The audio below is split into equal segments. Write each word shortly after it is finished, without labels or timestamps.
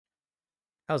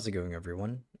How's it going,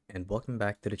 everyone, and welcome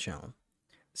back to the channel.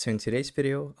 So in today's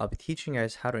video, I'll be teaching you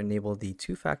guys how to enable the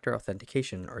two-factor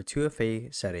authentication or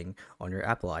 2FA setting on your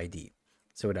Apple ID.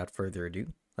 So without further ado,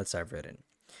 let's dive right in.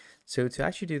 So to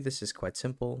actually do this is quite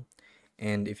simple,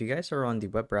 and if you guys are on the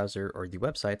web browser or the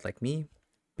website like me,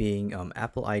 being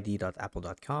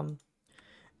appleid.apple.com,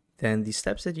 then the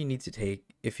steps that you need to take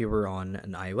if you were on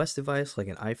an iOS device like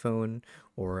an iPhone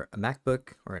or a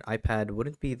MacBook or an iPad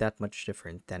wouldn't be that much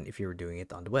different than if you were doing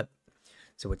it on the web.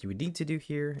 So what you would need to do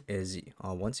here is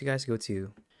once you guys go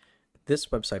to this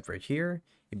website right here,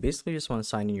 you basically just want to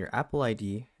sign in your Apple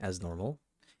ID as normal,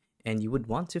 and you would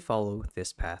want to follow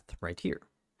this path right here.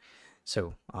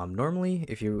 So normally,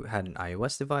 if you had an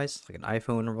iOS device like an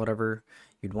iPhone or whatever,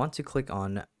 you'd want to click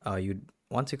on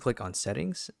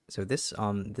settings. So this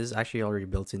is actually already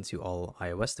built into all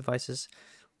iOS devices.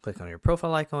 Click on your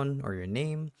profile icon or your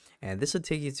name, and this will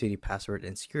take you to the password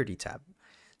and security tab.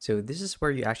 So this is where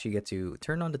you actually get to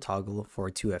turn on the toggle for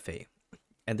 2FA.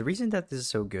 And the reason that this is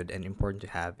so good and important to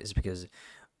have is because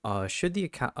should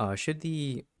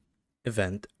the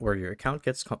event where your account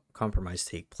gets compromised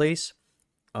take place,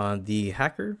 the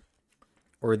hacker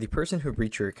or the person who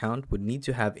breached your account would need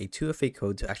to have a 2FA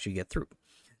code to actually get through.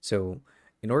 So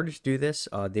in order to do this,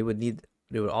 they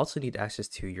would also need access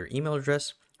to your email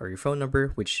address or your phone number,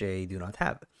 which they do not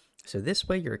have. So this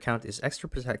way your account is extra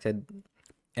protected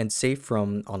and safe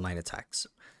from online attacks.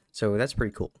 So that's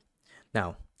pretty cool.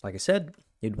 Now, like I said,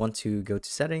 you'd want to go to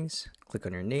settings, click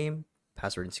on your name,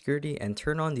 password and security, and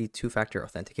turn on the two-factor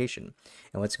authentication.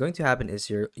 And what's going to happen is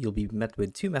you'll be met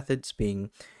with two methods, being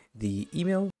the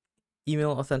email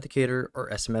authenticator or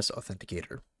SMS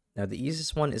authenticator. Now the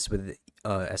easiest one is with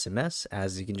SMS,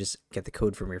 as you can just get the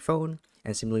code from your phone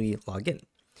and simply log in.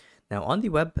 Now on the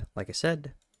web, like I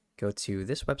said, go to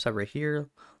this website right here,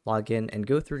 log in, and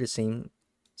go through the same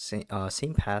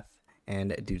path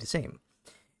and do the same.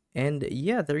 And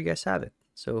yeah, there you guys have it.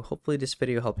 So hopefully this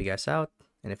video helped you guys out,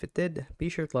 and if it did, be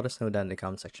sure to let us know down in the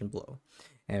comment section below.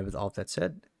 And with all that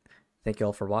said, thank you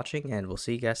all for watching, and we'll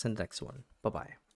see you guys in the next one. Bye bye.